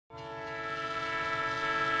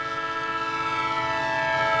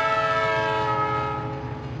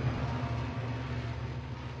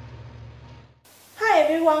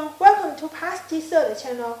everyone, welcome to Passtcert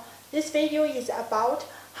channel. This video is about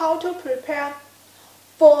how to prepare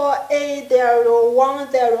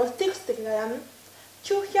 4A0-106 exam.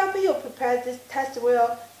 To help you prepare this test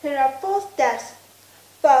well, here are 4 steps.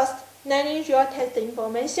 First, learning your test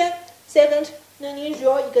information. Second, learning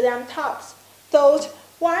your exam topics. Third,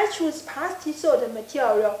 why choose Passtcert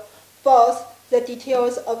material. Fourth, the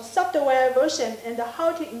details of software version and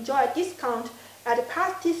how to enjoy a discount at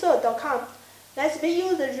passtcert.com. Let's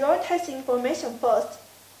view the real test information first.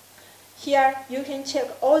 Here, you can check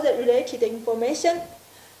all the related information.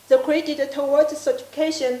 The credit towards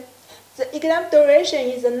certification. The exam duration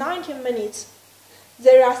is 90 minutes.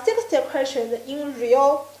 There are 60 questions in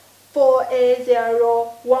real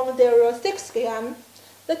 4A0-106 exam.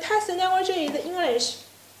 The test language is English.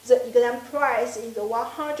 The exam price is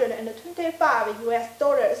 $125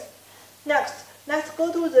 US. Next, let's go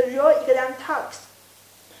to the real exam topics.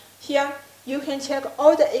 Here, you can check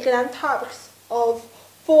all the exam topics of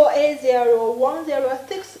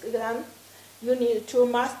 4A0-106 exam. You need to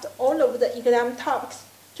master all of the exam topics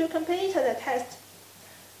to complete the test.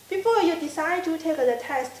 Before you decide to take the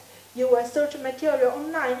test, you will search material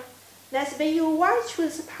online. Let's view why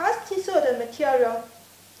choose Passtcert material.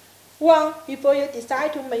 1. Before you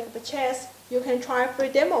decide to make a purchase, you can try free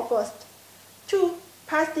demo first. 2.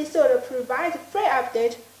 Passtcert provides free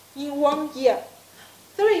update in 1 year.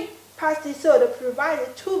 3. Passtcert provides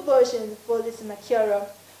 2 versions for this material.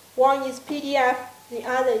 One is PDF, the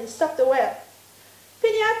other is software.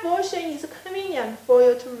 PDF version is convenient for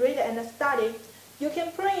you to read and study. You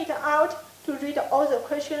can print it out to read all the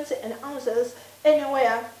questions and answers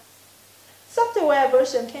anywhere. Software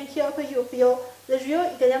version can help you feel the real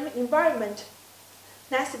exam environment.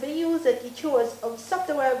 Let's view the details of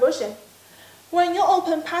software version. When you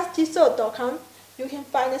open passtcert.com, you can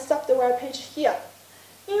find the software page here.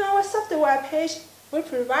 In our software page, we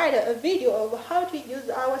provide a video of how to use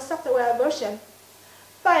our software version.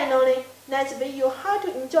 Finally, let's view how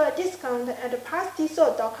to enjoy a discount at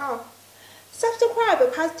passtcert.com.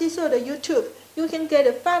 Subscribe Passtcert YouTube. You can get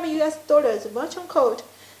 $5 US voucher code.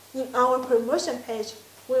 In our promotion page,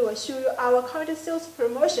 we will show you our current sales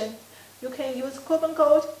promotion. You can use coupon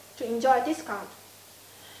code to enjoy a discount.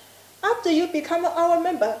 After you become our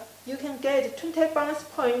member, you can get 20 bonus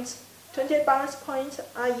points. 20 bonus points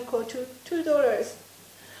are equal to $2.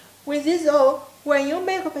 With this all, when you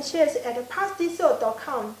make a purchase at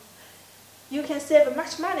passtcert.com, you can save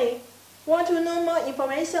much money. Want to know more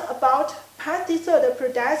information about Passtcert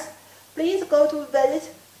products? Please go to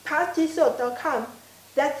visit passtcert.com.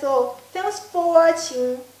 That's all. Thanks for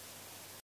watching.